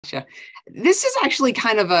Gotcha. This is actually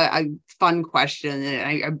kind of a fun question,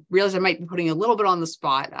 and I realize I might be putting a little bit on the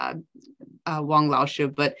spot, Wang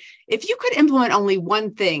Laoshu, but if you could implement only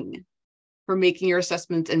one thing for making your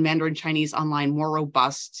assessments in Mandarin Chinese online more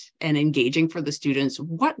robust and engaging for the students,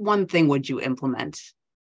 what one thing would you implement?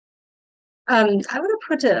 I would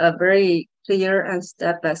put a very clear and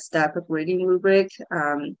step-by-step grading rubric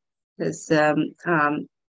because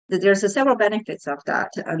there's several benefits of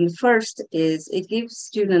that. And first is it gives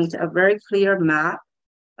students a very clear map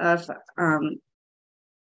of the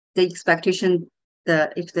expectation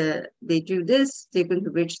that if they do this, they're going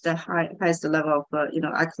to reach the highest level of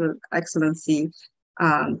excellency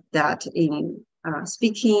that in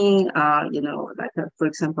speaking, for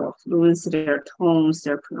example, fluency, their tones,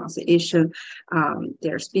 their pronunciation,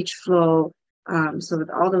 their speech flow. So with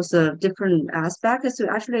all those different aspects, so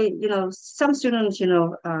actually, some students,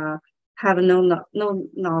 have no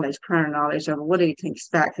knowledge, prior knowledge of what they can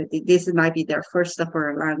expect. This might be their first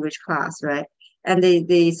foreign language class, right? And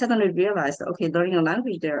they suddenly realize, okay, learning a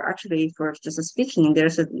language, they're actually for just speaking,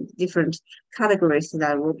 there's a different categories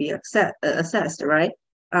that will be assessed, right?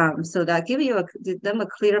 So that give them a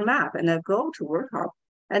clear map and a goal to work on.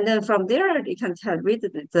 And then from there, you can read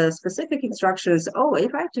the specific instructions. Oh,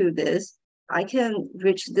 if I do this, I can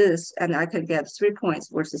reach this and I can get 3 points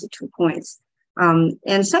versus 2 points.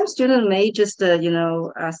 And some students may just,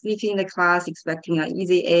 sneak in the class expecting an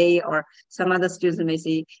easy A, or some other students may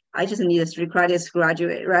say, I just need 3 credits to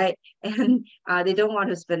graduate, right? And they don't want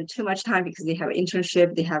to spend too much time because they have an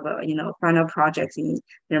internship, they have final projects in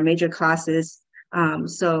their major classes.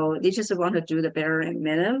 So they just want to do the bare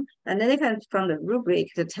minimum, and then they can from the rubric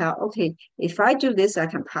to tell, okay, if I do this, I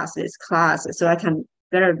can pass this class, so I can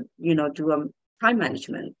better, do a time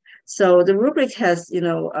management. So the rubric has,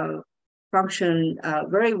 function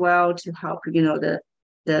very well to help,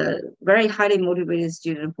 the very highly motivated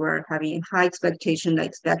student who are having high expectation,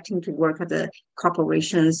 expecting to work at the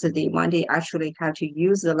corporations. So they one day actually have to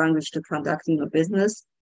use the language to conduct a business,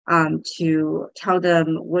 to tell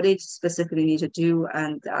them what they specifically need to do,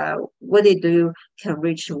 and what they do can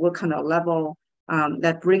reach what kind of level,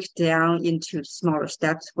 that breaks down into smaller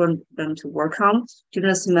steps for them to work on during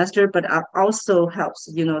the semester, but also helps,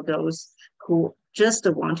 those who just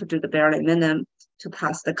want to do the bare minimum to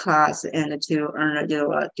pass the class and to earn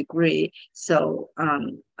a degree. So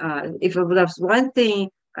if it was one thing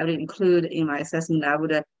I would include in my assessment, I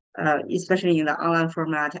would especially in the online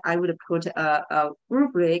format, I would put a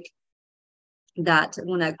rubric that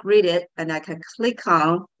when I grade it and I can click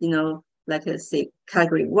on, like let's say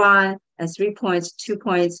category 1 and 3 points, 2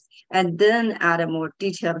 points, and then add a more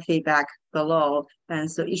detailed feedback below.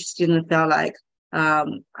 And so each student felt like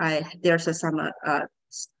there's some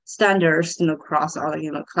standards, across all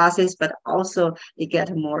classes, but also you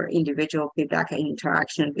get more individual feedback and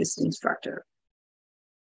interaction with the instructor.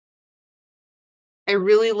 I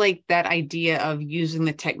really like that idea of using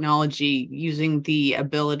the technology, using the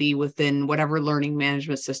ability within whatever learning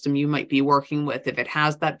management system you might be working with, if it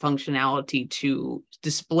has that functionality to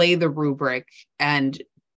display the rubric and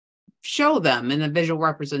show them in a visual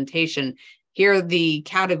representation, here are the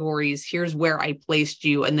categories, here's where I placed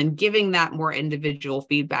you, and then giving that more individual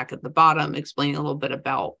feedback at the bottom, explaining a little bit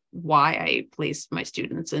about why I placed my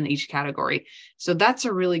students in each category. So that's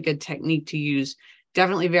a really good technique to use.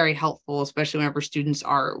 Definitely very helpful, especially whenever students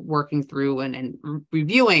are working through and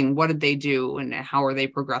reviewing what did they do and how are they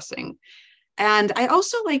progressing. And I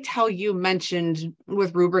also liked how you mentioned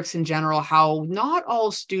with rubrics in general, how not all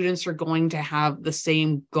students are going to have the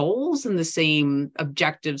same goals and the same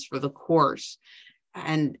objectives for the course.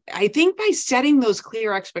 And I think by setting those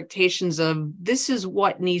clear expectations of this is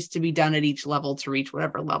what needs to be done at each level to reach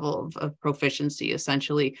whatever level of proficiency,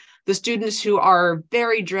 essentially, the students who are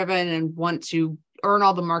very driven and want to earn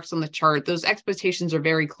all the marks on the chart, those expectations are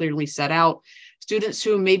very clearly set out. Students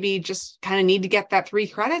who maybe just kind of need to get that 3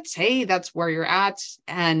 credits, hey, that's where you're at,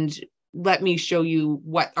 and let me show you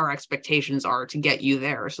what our expectations are to get you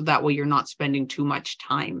there. So that way you're not spending too much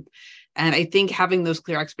time. And I think having those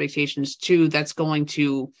clear expectations too, that's going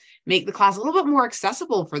to make the class a little bit more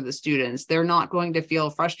accessible for the students. They're not going to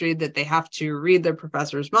feel frustrated that they have to read their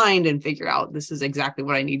professor's mind and figure out this is exactly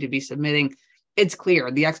what I need to be submitting. It's clear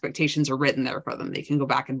the expectations are written there for them. They can go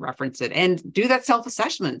back and reference it and do that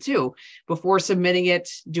self-assessment too before submitting it,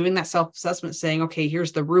 doing that self-assessment, saying, okay,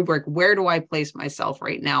 here's the rubric. Where do I place myself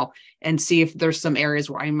right now? And see if there's some areas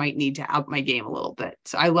where I might need to up my game a little bit.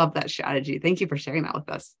 So I love that strategy. Thank you for sharing that with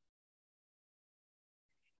us.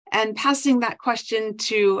 And passing that question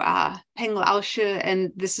to Peng,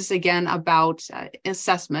 and this is again about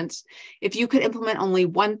assessments. If you could implement only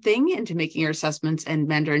one thing into making your assessments and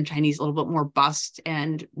Mandarin Chinese a little bit more robust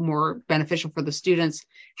and more beneficial for the students,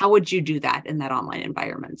 how would you do that in that online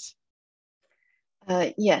environment?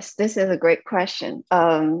 Yes, this is a great question.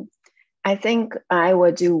 I think I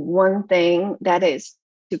would do one thing, that is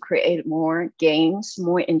to create more games,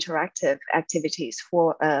 more interactive activities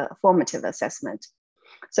for formative assessment.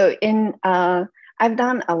 So I've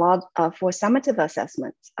done a lot for summative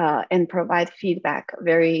assessments and provide feedback,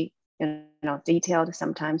 very detailed,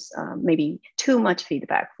 sometimes maybe too much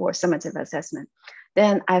feedback for summative assessment.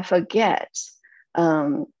 Then I forget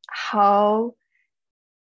how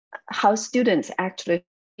students actually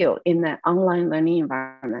feel in the online learning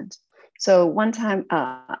environment. So one time,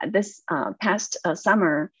 this past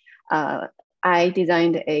summer, I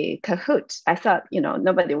designed a Kahoot. I thought,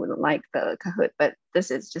 nobody would like the Kahoot, but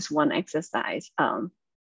this is just one exercise.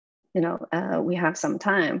 We have some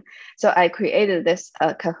time. So I created this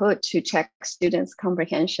Kahoot to check students'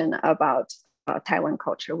 comprehension about Taiwan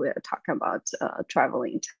culture. We're talking about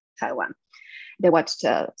traveling to Taiwan. They watched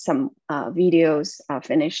some videos,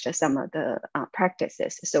 finished some of the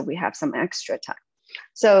practices. So we have some extra time.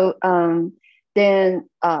 So then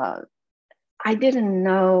I didn't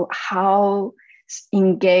know how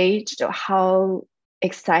engaged or how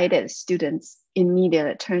excited students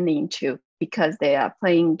immediately turn into, because they are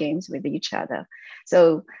playing games with each other.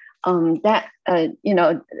 So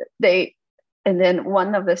and then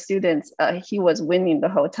one of the students, he was winning the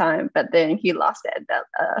whole time, but then he lost at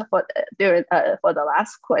for the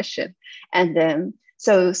last question. And then,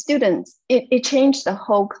 so students, it changed the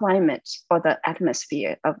whole climate or the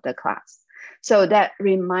atmosphere of the class. So that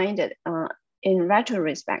reminded, in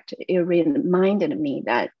retrospect, it reminded me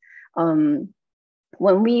that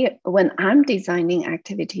when I'm designing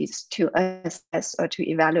activities to assess or to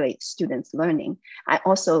evaluate students' learning, I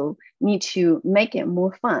also need to make it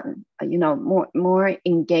more fun, more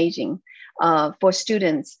engaging for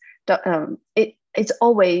students. It's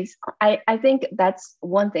always, I think that's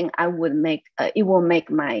one thing I would make, it will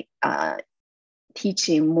make my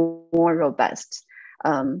teaching more robust.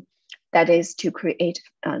 That is to create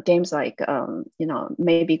games like,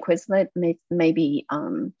 maybe Quizlet, maybe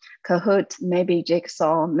Kahoot, maybe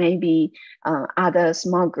Jigsaw, maybe other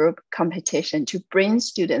small group competition, to bring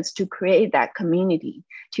students, to create that community,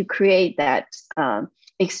 to create that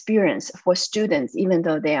experience for students, even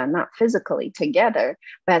though they are not physically together,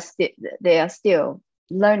 but they are still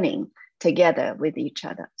learning together with each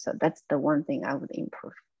other. So that's the one thing I would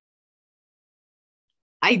improve.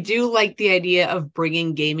 I do like the idea of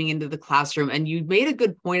bringing gaming into the classroom. And you made a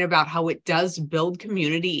good point about how it does build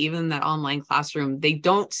community, even in that online classroom. They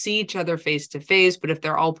don't see each other face to face, but if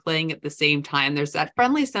they're all playing at the same time, there's that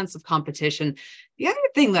friendly sense of competition. The other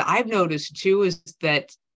thing that I've noticed too is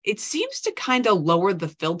that it seems to kind of lower the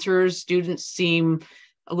filters. Students seem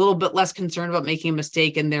a little bit less concerned about making a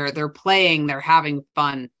mistake, and they're playing, they're having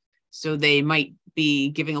fun. So they might be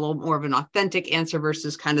giving a little more of an authentic answer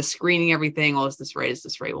versus kind of screening everything. Oh, is this right? Is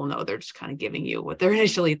this right? Well, no, they're just kind of giving you what their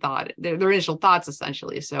initially thought, their initial thoughts,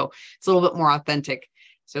 essentially. So it's a little bit more authentic.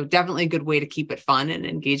 So definitely a good way to keep it fun and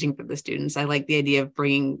engaging for the students. I like the idea of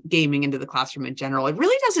bringing gaming into the classroom in general. It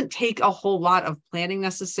really doesn't take a whole lot of planning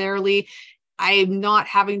necessarily. I'm not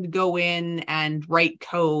having to go in and write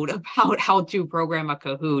code about how to program a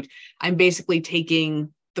Kahoot. I'm basically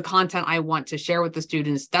taking the content I want to share with the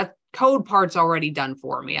students. That code part's already done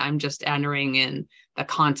for me. I'm just entering in the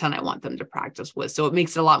content I want them to practice with. So it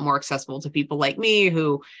makes it a lot more accessible to people like me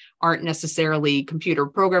who aren't necessarily computer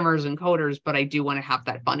programmers and coders, but I do want to have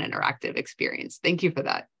that fun interactive experience. Thank you for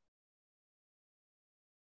that.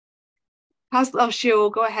 I'll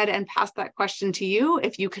go ahead and pass that question to you.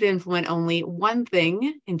 If you could implement only one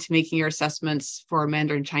thing into making your assessments for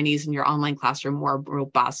Mandarin Chinese in your online classroom more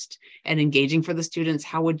robust and engaging for the students,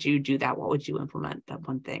 how would you do that? What would you implement, that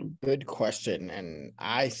one thing? Good question. And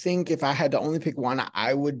I think if I had to only pick one,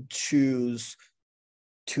 I would choose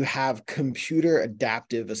to have computer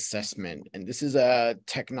adaptive assessment. And this is a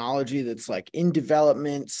technology that's like in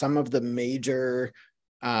development. Some of the major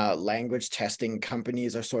language testing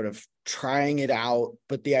companies are sort of trying it out.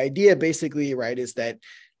 But the idea basically, right, is that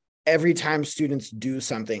every time students do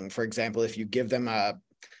something, for example, if you give them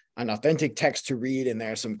an authentic text to read and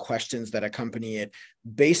there are some questions that accompany it,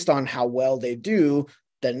 based on how well they do,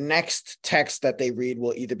 the next text that they read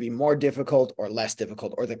will either be more difficult or less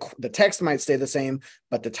difficult, or the text might stay the same,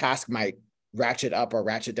 but the task might ratchet up or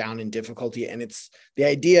ratchet down in difficulty. And it's the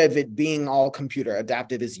idea of it being all computer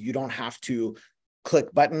adaptive is you don't have to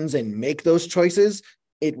click buttons and make those choices.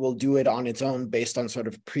 it will do it on its own based on sort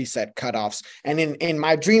of preset cutoffs. And in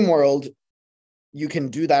my dream world, you can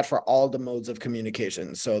do that for all the modes of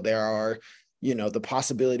communication. So there are, the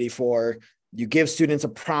possibility for you give students a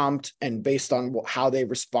prompt, and based on how they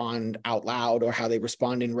respond out loud or how they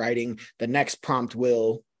respond in writing, the next prompt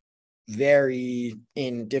will vary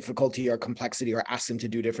in difficulty or complexity or ask them to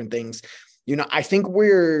do different things. I think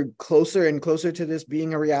we're closer and closer to this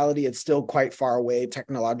being a reality. It's still quite far away,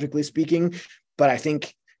 technologically speaking, but I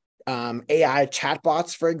think AI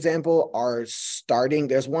chatbots, for example, are starting.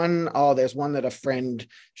 There's one that a friend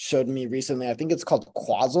showed me recently. I think it's called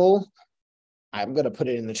Quazzle. I'm going to put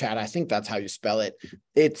it in the chat. I think that's how you spell it.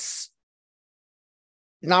 It's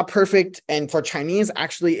not perfect. And for Chinese,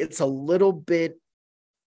 actually, it's a little bit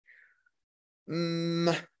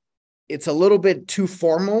too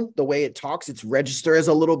formal, the way it talks. Its register is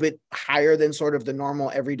a little bit higher than sort of the normal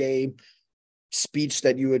everyday speech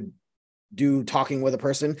that you would do talking with a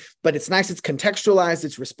person, but it's nice. It's contextualized,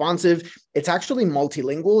 it's responsive. It's actually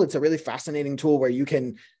multilingual. It's a really fascinating tool where you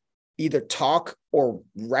can either talk or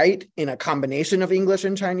write in a combination of English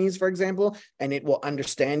and Chinese, for example, and it will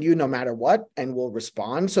understand you no matter what and will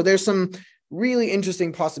respond. So there's some really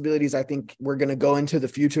interesting possibilities. I think we're going to go into the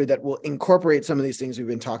future that will incorporate some of these things we've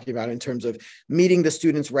been talking about in terms of meeting the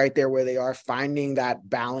students right there where they are, finding that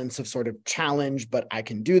balance of sort of challenge, but I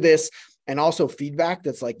can do this. And also feedback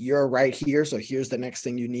that's like, you're right here, so here's the next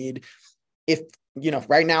thing you need. If,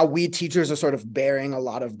 right now we teachers are sort of bearing a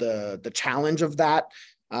lot of the challenge of that.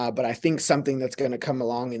 But I think something that's going to come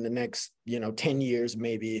along in the next, 10 years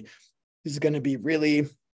maybe is going to be really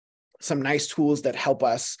some nice tools that help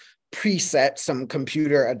us preset some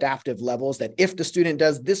computer adaptive levels that if the student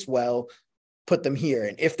does this well, put them here.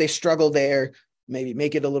 And if they struggle there, maybe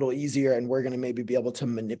make it a little easier, and we're going to maybe be able to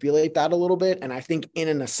manipulate that a little bit. And I think in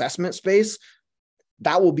an assessment space,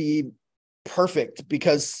 that will be perfect,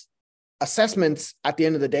 because assessments, at the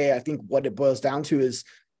end of the day, I think what it boils down to is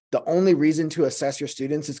the only reason to assess your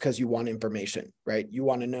students is because you want information, right? You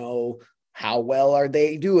want to know how well are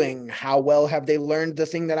they doing? How well have they learned the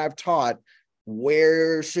thing that I've taught?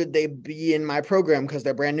 Where should they be in my program because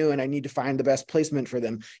they're brand new and I need to find the best placement for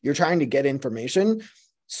them? You're trying to get information.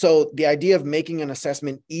 So the idea of making an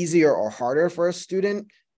assessment easier or harder for a student,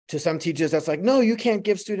 to some teachers, that's like, no, you can't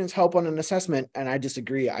give students help on an assessment. And I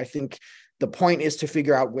disagree. I think the point is to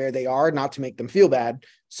figure out where they are, not to make them feel bad.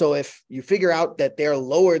 So if you figure out that they're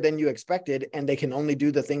lower than you expected and they can only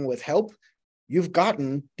do the thing with help, you've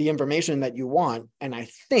gotten the information that you want. And I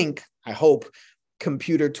hope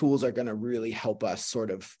computer tools are going to really help us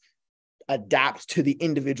sort of adapt to the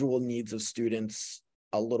individual needs of students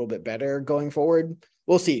a little bit better going forward.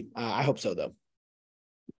 We'll see. I hope so, though.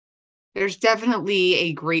 There's definitely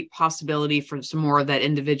a great possibility for some more of that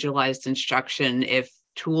individualized instruction if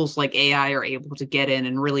tools like AI are able to get in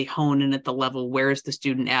and really hone in at the level, where is the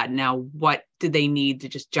student at now? What do they need to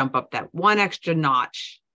just jump up that one extra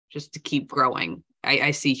notch just to keep growing?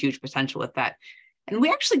 I see huge potential with that. And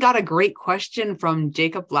we actually got a great question from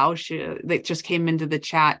Jacob Lausch that just came into the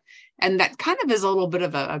chat. And that kind of is a little bit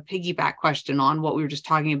of a piggyback question on what we were just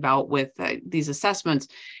talking about with these assessments.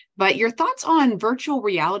 But your thoughts on virtual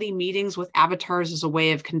reality meetings with avatars as a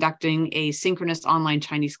way of conducting a synchronous online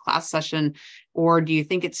Chinese class session? Or do you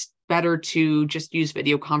think it's better to just use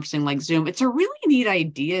video conferencing like Zoom? It's a really neat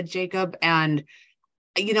idea, Jacob. And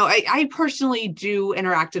I personally do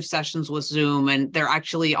interactive sessions with Zoom, and they're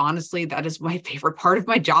actually, honestly, that is my favorite part of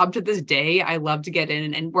my job to this day. I love to get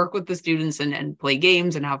in and work with the students and play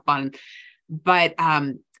games and have fun. But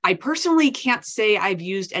I personally can't say I've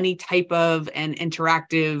used any type of an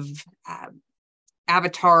interactive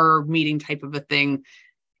avatar meeting type of a thing.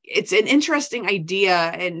 It's an interesting idea,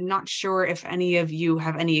 and not sure if any of you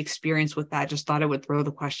have any experience with that. Just thought I would throw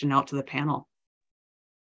the question out to the panel.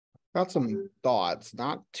 Got some thoughts,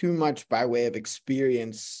 not too much by way of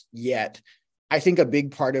experience yet. I think a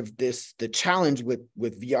big part of this, the challenge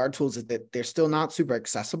with VR tools, is that they're still not super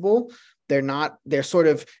accessible. They're sort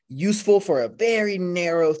of useful for a very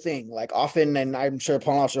narrow thing. Like often, and I'm sure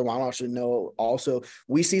Peng or Wang should know also,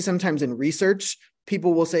 we see sometimes in research,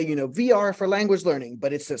 people will say, VR for language learning,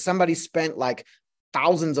 but it's that somebody spent like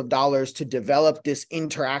thousands of dollars to develop this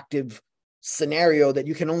interactive scenario that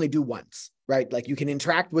you can only do once, right? Like you can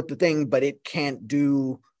interact with the thing, but it can't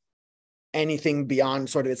do anything beyond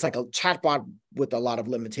sort of, it's like a chatbot with a lot of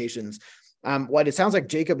limitations. What it sounds like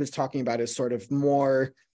Jacob is talking about is sort of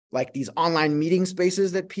more like these online meeting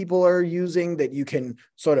spaces that people are using, that you can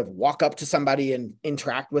sort of walk up to somebody and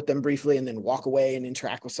interact with them briefly and then walk away and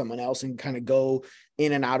interact with someone else and kind of go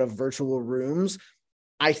in and out of virtual rooms.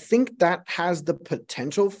 I think that has the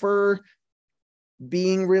potential for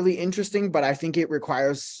being really interesting, but I think it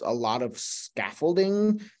requires a lot of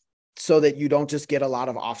scaffolding so that you don't just get a lot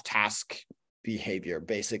of off-task behavior,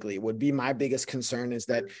 basically. Would be my biggest concern, is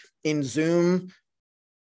that in Zoom,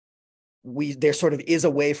 there sort of is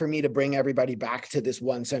a way for me to bring everybody back to this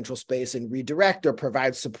one central space and redirect or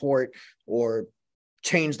provide support or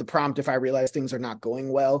change the prompt if I realize things are not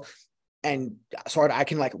going well. And sort of I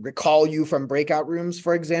can like recall you from breakout rooms,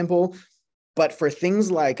 for example. But for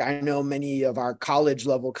things like, I know many of our college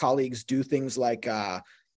level colleagues do things like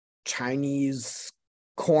Chinese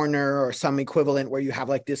corner or some equivalent, where you have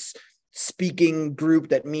like this speaking group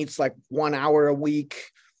that meets like 1 hour a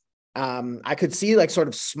week. I could see like sort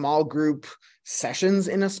of small group sessions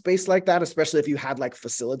in a space like that, especially if you had like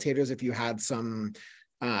facilitators, if you had some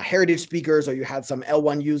heritage speakers, or you had some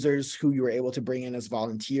L1 users who you were able to bring in as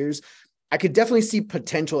volunteers. I could definitely see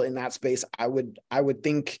potential in that space. I would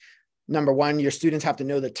think, number one, your students have to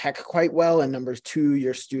know the tech quite well. And number two,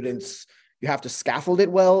 your students, you have to scaffold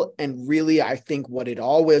it well. And really, I think what it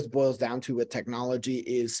always boils down to with technology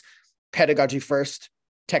is pedagogy first,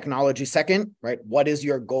 technology second, right? What is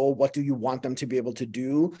your goal? What do you want them to be able to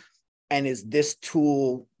do? And is this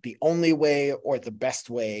tool the only way or the best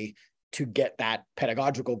way to get that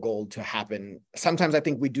pedagogical goal to happen? Sometimes I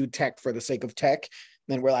think we do tech for the sake of tech.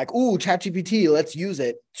 Then we're like, ooh, ChatGPT, let's use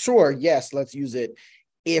it. Sure, yes, let's use it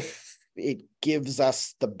if it gives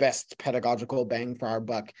us the best pedagogical bang for our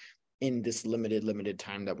buck in this limited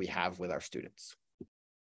time that we have with our students.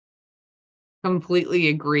 Completely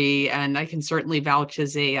agree. And I can certainly vouch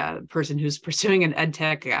as a person who's pursuing an ed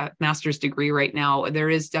tech master's degree right now. There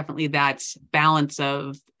is definitely that balance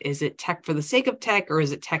of, is it tech for the sake of tech, or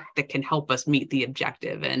is it tech that can help us meet the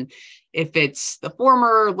objective? And if it's the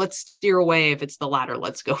former, let's steer away. If it's the latter,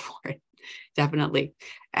 let's go for it. Definitely.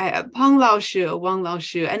 Peng Lao Shu, Wang Lao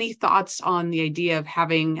Shu, any thoughts on the idea of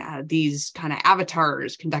having these kind of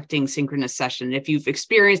avatars conducting synchronous session? If you've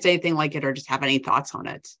experienced anything like it, or just have any thoughts on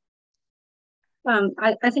it?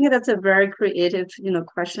 I think that's a very creative,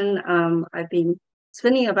 question. I've been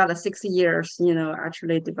spending about 6 years,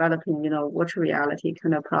 actually developing, virtual reality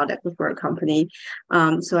kind of product for a company.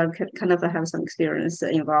 So I kind of have some experience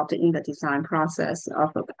involved in the design process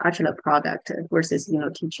of actually a product versus,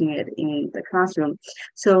 teaching it in the classroom.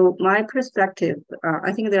 So my perspective,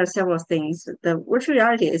 I think there are several things. The virtual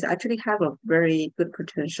reality is actually have a very good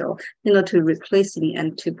potential, to replacing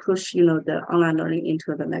and to push, the online learning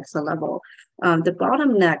into the next level. The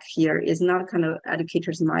bottleneck here is not kind of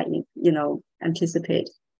educators might, anticipate.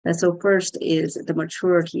 And so first is the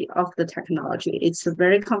maturity of the technology. It's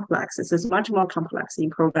very complex. It's much more complex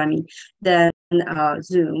in programming than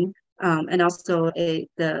Zoom. And also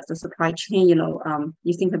the supply chain,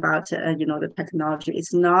 you think about, the technology,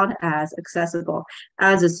 it's not as accessible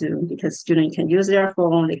as a Zoom, because students can use their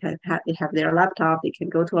phone, they have their laptop, they can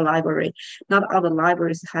go to a library. Not all the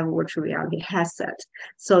libraries have a virtual reality headset.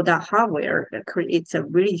 So that hardware creates a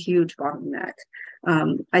really huge bottleneck.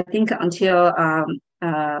 I think until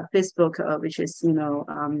Facebook, which is,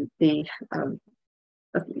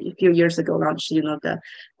 a few years ago launched, the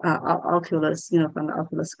Oculus, from the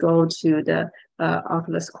Oculus Go to the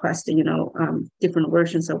Oculus Quest, different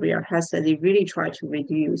versions of VR headset. They really try to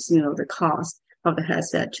reduce, the cost of the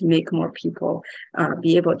headset to make more people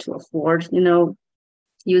be able to afford,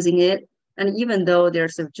 using it. And even though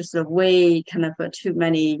there's just a way kind of too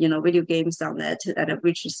many, video games on it, and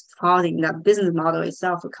which is causing that business model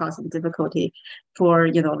itself causing difficulty for,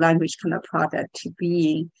 language kind of product to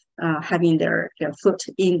be having their foot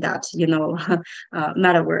in that,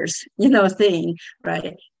 metaverse, thing,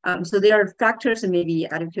 right? So there are factors and maybe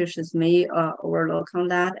educators may overlook on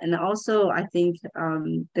that. And also, I think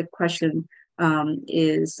the question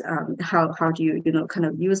is how do you, kind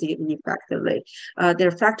of use it effectively? There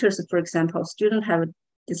are factors, for example, students have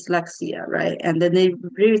dyslexia, right? And then they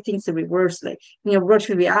really think the reversely.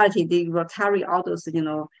 Virtual reality, they will carry all those,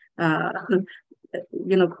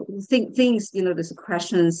 things, these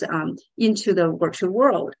questions into the virtual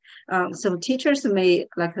world. So teachers may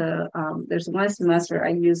there's one semester I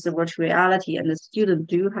used the virtual reality, and the student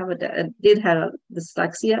did have a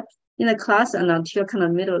dyslexia in the class, and until kind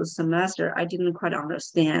of middle of the semester, I didn't quite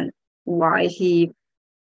understand why he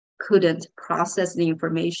couldn't process the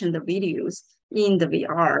information, the videos in the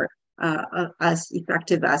VR as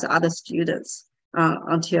effective as other students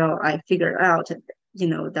until I figured out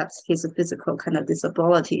that's his physical kind of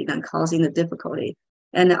disability and causing the difficulty.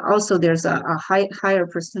 And also there's a higher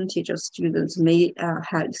percentage of students may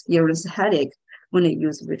have experienced headache when they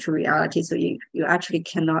use virtual reality. So you actually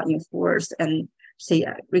cannot enforce and say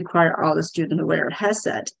require all the students to wear a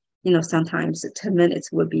headset sometimes 10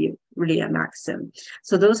 minutes would be really a maximum.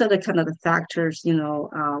 So those are the kind of the factors,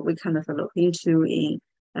 we kind of look into in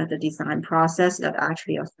the design process that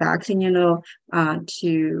actually affect,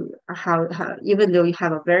 to how even though you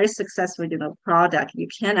have a very successful, product, you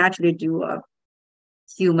can actually do a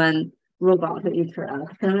human robot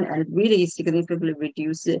interaction and really significantly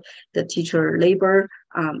reduce the teacher labor.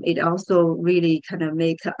 It also really kind of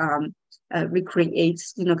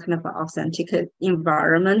recreates, kind of an authentic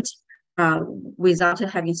environment. Without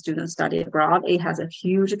having students study abroad, it has a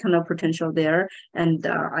huge kind of potential there. And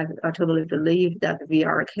I totally believe that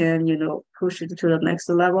VR can, push it to the next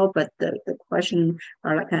level. But the question,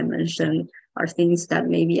 like I mentioned, are things that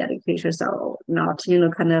maybe educators are not,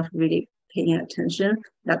 kind of really paying attention,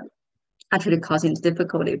 that actually causing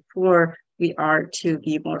difficulty for VR to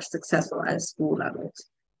be more successful at school levels.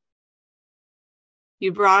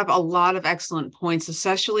 You brought up a lot of excellent points,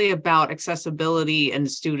 especially about accessibility and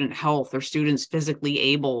student health, or students physically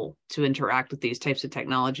able to interact with these types of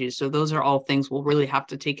technologies. So those are all things we'll really have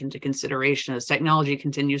to take into consideration as technology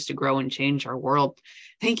continues to grow and change our world.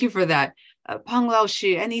 Thank you for that. Peng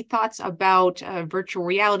Laoshi, any thoughts about virtual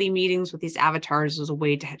reality meetings with these avatars as a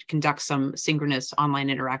way to conduct some synchronous online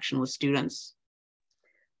interaction with students?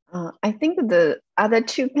 I think the other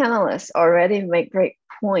two panelists already make great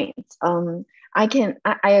points. I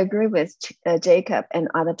agree with Jacob and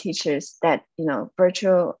other teachers that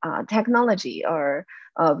virtual technology or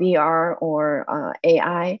VR or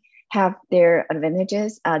AI have their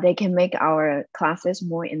advantages. They can make our classes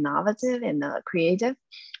more innovative and creative.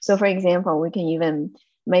 So, for example, we can even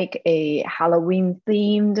make a Halloween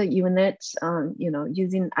themed unit,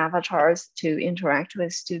 using avatars to interact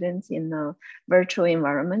with students in a virtual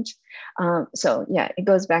environment. So yeah, it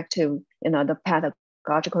goes back to the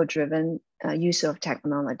pedagogical driven use of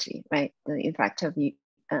technology, right? The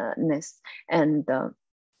effectiveness and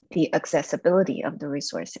the accessibility of the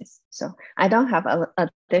resources. So I don't have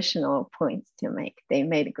additional points to make. They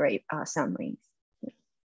made great summaries.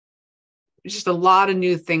 Just a lot of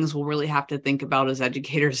new things we'll really have to think about as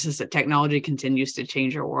educators as the technology continues to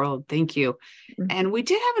change our world. Thank you. Mm-hmm. And we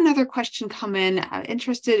did have another question come in,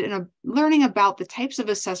 interested in learning about the types of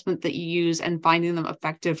assessment that you use and finding them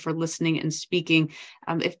effective for listening and speaking.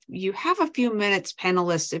 If you have a few minutes,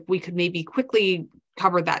 panelists, if we could maybe quickly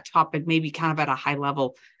cover that topic, maybe kind of at a high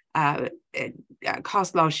level.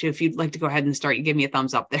 Coss Laoshi, if you'd like to go ahead and start, you give me a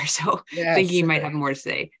thumbs up there. So yeah, thinking sure. You might have more to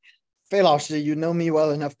say. Fei Laoshi, you know me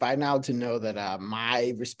well enough by now to know that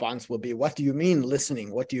my response will be, what do you mean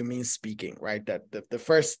listening? What do you mean speaking, right? That the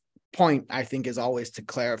first point, I think, is always to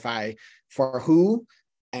clarify for who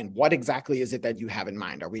and what exactly is it that you have in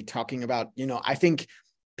mind. Are we talking about, I think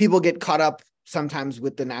people get caught up sometimes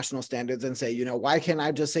with the national standards and say, why can't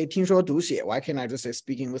I just say 听说读写? Why can't I just say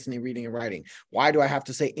speaking, listening, reading, and writing? Why do I have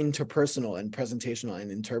to say interpersonal and presentational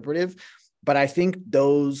and interpretive? But I think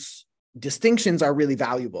those distinctions are really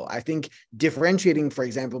valuable. I think differentiating, for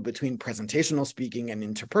example, between presentational speaking and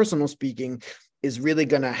interpersonal speaking is really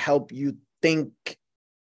going to help you think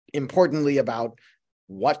importantly about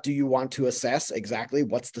what do you want to assess exactly,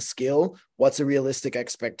 what's the skill, what's a realistic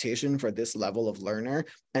expectation for this level of learner,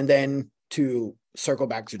 and then to circle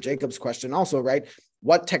back to Jacob's question also, right?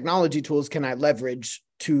 What technology tools can I leverage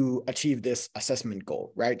to achieve this assessment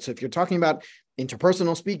goal, right? So if you're talking about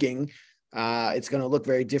interpersonal speaking, it's going to look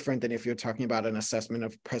very different than if you're talking about an assessment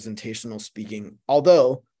of presentational speaking.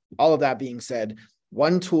 Although, all of that being said,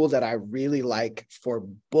 one tool that I really like for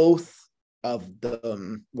both of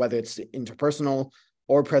the, whether it's interpersonal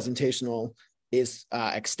or presentational, is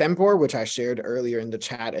Extempore, which I shared earlier in the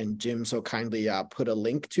chat, and Jim so kindly put a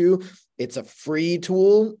link to. It's a free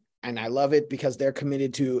tool, and I love it because they're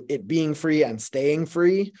committed to it being free and staying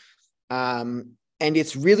free. And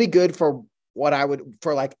it's really good for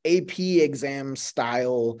for like AP exam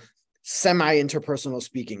style, semi-interpersonal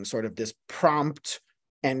speaking, sort of this prompt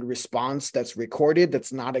and response that's recorded,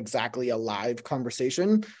 that's not exactly a live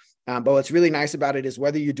conversation. But what's really nice about it is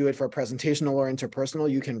whether you do it for presentational or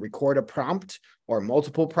interpersonal, you can record a prompt or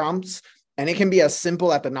multiple prompts. And it can be as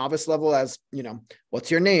simple at the novice level as,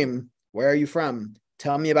 what's your name? Where are you from?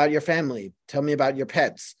 Tell me about your family. Tell me about your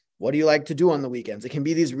pets. What do you like to do on the weekends? It can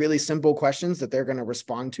be these really simple questions that they're going to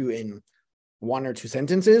respond to in 1 or 2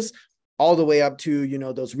 sentences, all the way up to,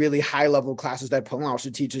 those really high level classes that Peng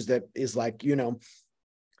Laoshi teaches that is like,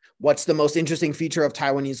 what's the most interesting feature of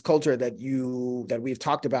Taiwanese culture that we've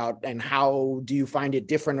talked about, and how do you find it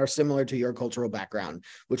different or similar to your cultural background,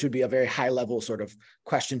 which would be a very high level sort of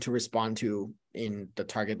question to respond to in the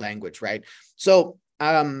target language, right? So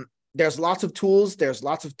there's lots of tools, there's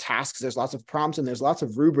lots of tasks, there's lots of prompts, and there's lots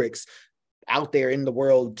of rubrics. out there in the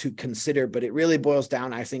world to consider, but it really boils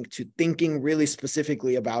down, I think, to thinking really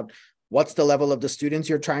specifically about what's the level of the students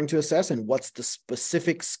you're trying to assess and what's the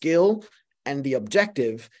specific skill and the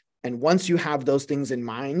objective. And once you have those things in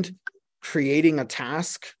mind, creating a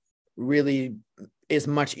task really is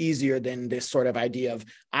much easier than this sort of idea of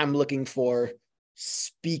I'm looking for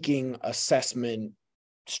speaking assessment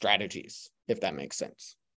strategies, if that makes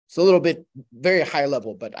sense. It's a little bit very high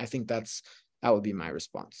level, but I think that would be my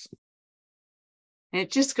response. And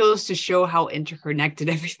it just goes to show how interconnected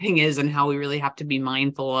everything is and how we really have to be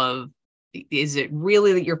mindful of, is it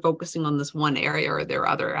really that you're focusing on this one area, or are there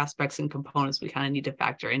other aspects and components we kind of need to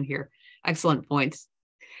factor in here? Excellent points.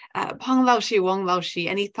 Peng Laoshi, Wang Laoshi,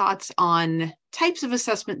 any thoughts on types of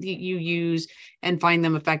assessment that you use and find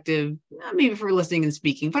them effective, maybe for listening and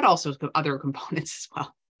speaking, but also other components as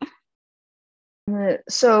well?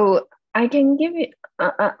 So I can give you,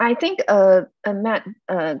 I think Matt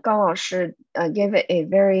Gao Laoshi gave it a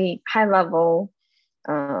very high level,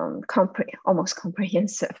 almost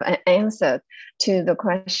comprehensive answer to the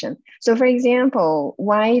question. So for example,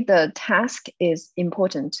 why the task is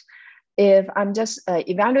important. If I'm just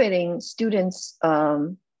evaluating students'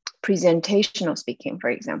 presentational speaking, for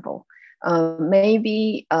example,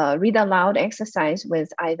 maybe read aloud exercise with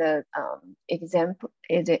either example,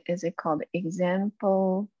 is it called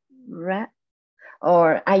example rep?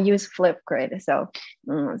 Or I use Flipgrid, so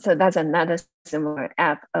that's another similar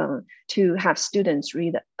app to have students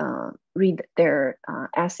read their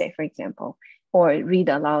essay, for example, or read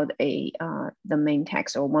aloud the main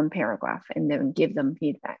text or one paragraph, and then give them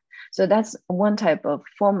feedback. So that's one type of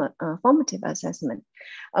formative assessment.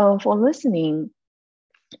 For listening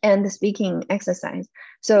and the speaking exercise,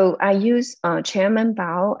 so I use Chairman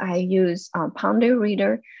Bao. I use Ponder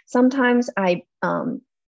Reader. Sometimes I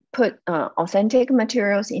put authentic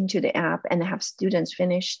materials into the app and have students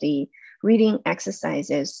finish the reading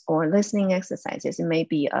exercises or listening exercises. It may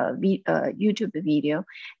be a YouTube video.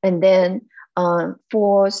 And then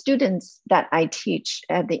for students that I teach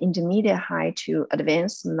at the intermediate high to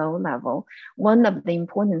advanced low level, one of the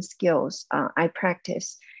important skills I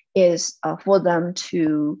practice is for them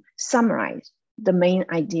to summarize the main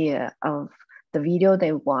idea of the video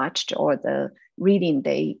they watched or the reading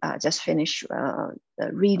they just finished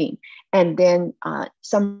reading, and then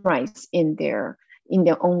summarize in their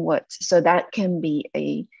own words. So that can be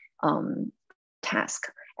a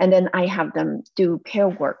task. And then I have them do pair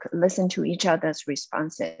work, listen to each other's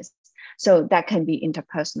responses. So that can be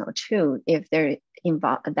interpersonal too, if that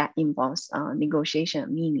involves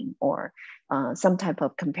negotiation, meaning, or some type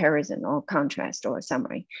of comparison or contrast or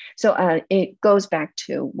summary. So it goes back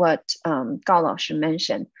to what Gao Laoshi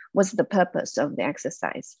mentioned. What's the purpose of the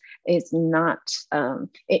exercise? It's not,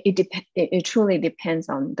 it truly depends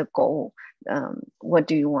on the goal. What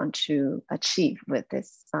do you want to achieve with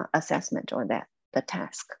this assessment or the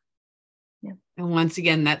task? Yeah. And once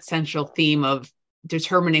again, that central theme of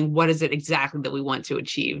determining what is it exactly that we want to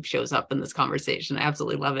achieve shows up in this conversation. I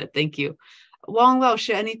absolutely love it. Thank you. Wang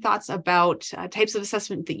Laoshi, any thoughts about types of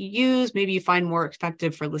assessment that you use, maybe you find more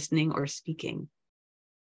effective for listening or speaking?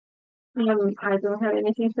 I don't have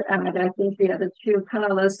anything to add. I think the other two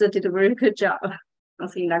panelists did a very good job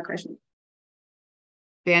answering that question.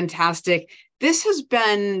 Fantastic. This has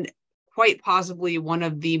been quite possibly one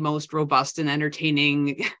of the most robust and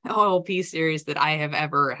entertaining OLP series that I have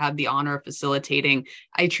ever had the honor of facilitating.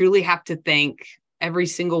 I truly have to thank every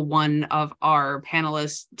single one of our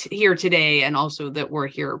panelists here today, and also that were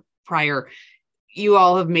here prior. You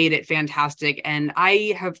all have made it fantastic, and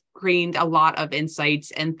I have gained a lot of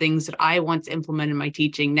insights and things that I want to implement in my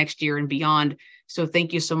teaching next year and beyond. So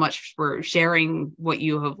thank you so much for sharing what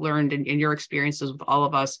you have learned and your experiences with all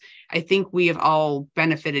of us. I think we have all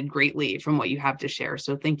benefited greatly from what you have to share.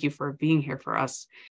 So thank you for being here for us.